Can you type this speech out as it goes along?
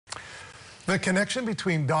The connection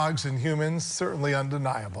between dogs and humans, certainly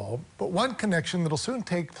undeniable, but one connection that'll soon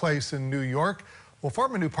take place in New York will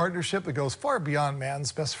form a new partnership that goes far beyond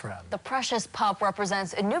man's best friend. The precious pup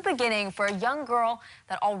represents a new beginning for a young girl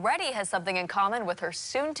that already has something in common with her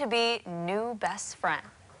soon-to-be new best friend.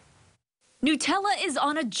 Nutella is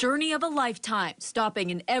on a journey of a lifetime, stopping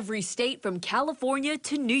in every state from California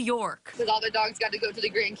to New York. Because all the dogs got to go to the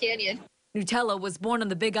Grand Canyon. Nutella was born on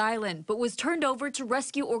the Big Island, but was turned over to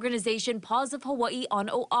rescue organization Paws of Hawaii on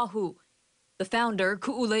Oahu. The founder,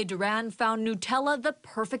 Ku'ule Duran, found Nutella the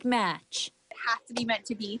perfect match. It has to be meant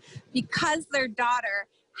to be because their daughter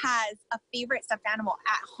has a favorite stuffed animal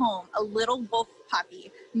at home, a little wolf puppy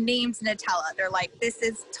named Nutella. They're like, this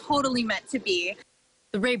is totally meant to be.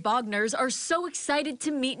 The Ray Bogners are so excited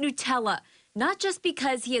to meet Nutella, not just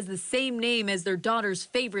because he has the same name as their daughter's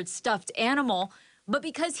favorite stuffed animal, but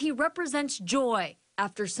because he represents joy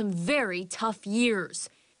after some very tough years.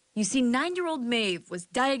 You see, 9-year-old Maeve was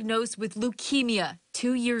diagnosed with leukemia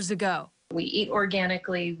 2 years ago. We eat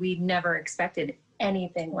organically. We never expected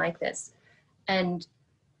anything like this. And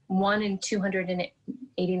 1 in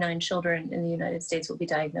 289 children in the United States will be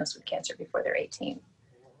diagnosed with cancer before they're 18.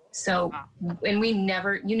 So, and you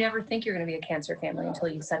never think you're going to be a cancer family until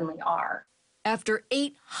you suddenly are. After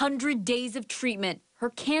 800 days of treatment, her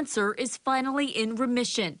cancer is finally in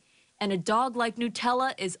remission. And a dog like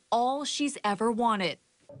Nutella is all she's ever wanted.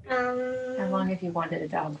 How long have you wanted a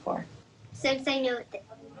dog for? Since I knew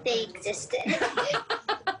they existed.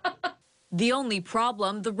 The only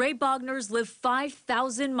problem, the Ray Bogners live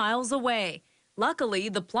 5,000 miles away. Luckily,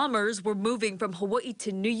 the Plumbers were moving from Hawaii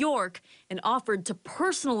to New York and offered to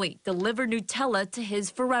personally deliver Nutella to his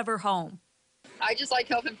forever home. I just like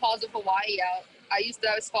helping Paws of Hawaii out. I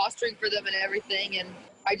was fostering for them and everything, and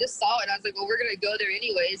I just saw it, and I was like, well, we're going to go there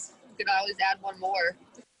anyways. We can always add one more.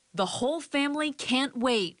 The whole family can't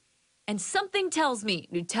wait. And something tells me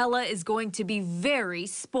Nutella is going to be very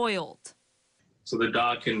spoiled. So the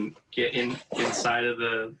dog can get inside of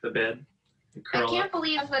the bed and curl I can't up.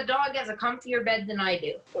 believe the dog has a comfier bed than I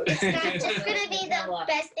do. That's just going to be the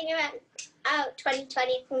best thing about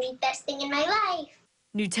 2020 for me, best thing in my life.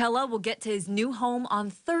 Nutella will get to his new home on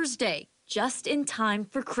Thursday, just in time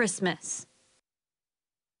for Christmas.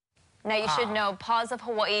 Now, you should know Paws of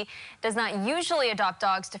Hawaii does not usually adopt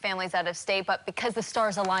dogs to families out of state, but because the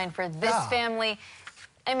stars aligned for this family,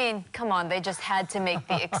 I mean, come on, they just had to make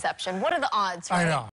the exception. What are the odds, right? I know.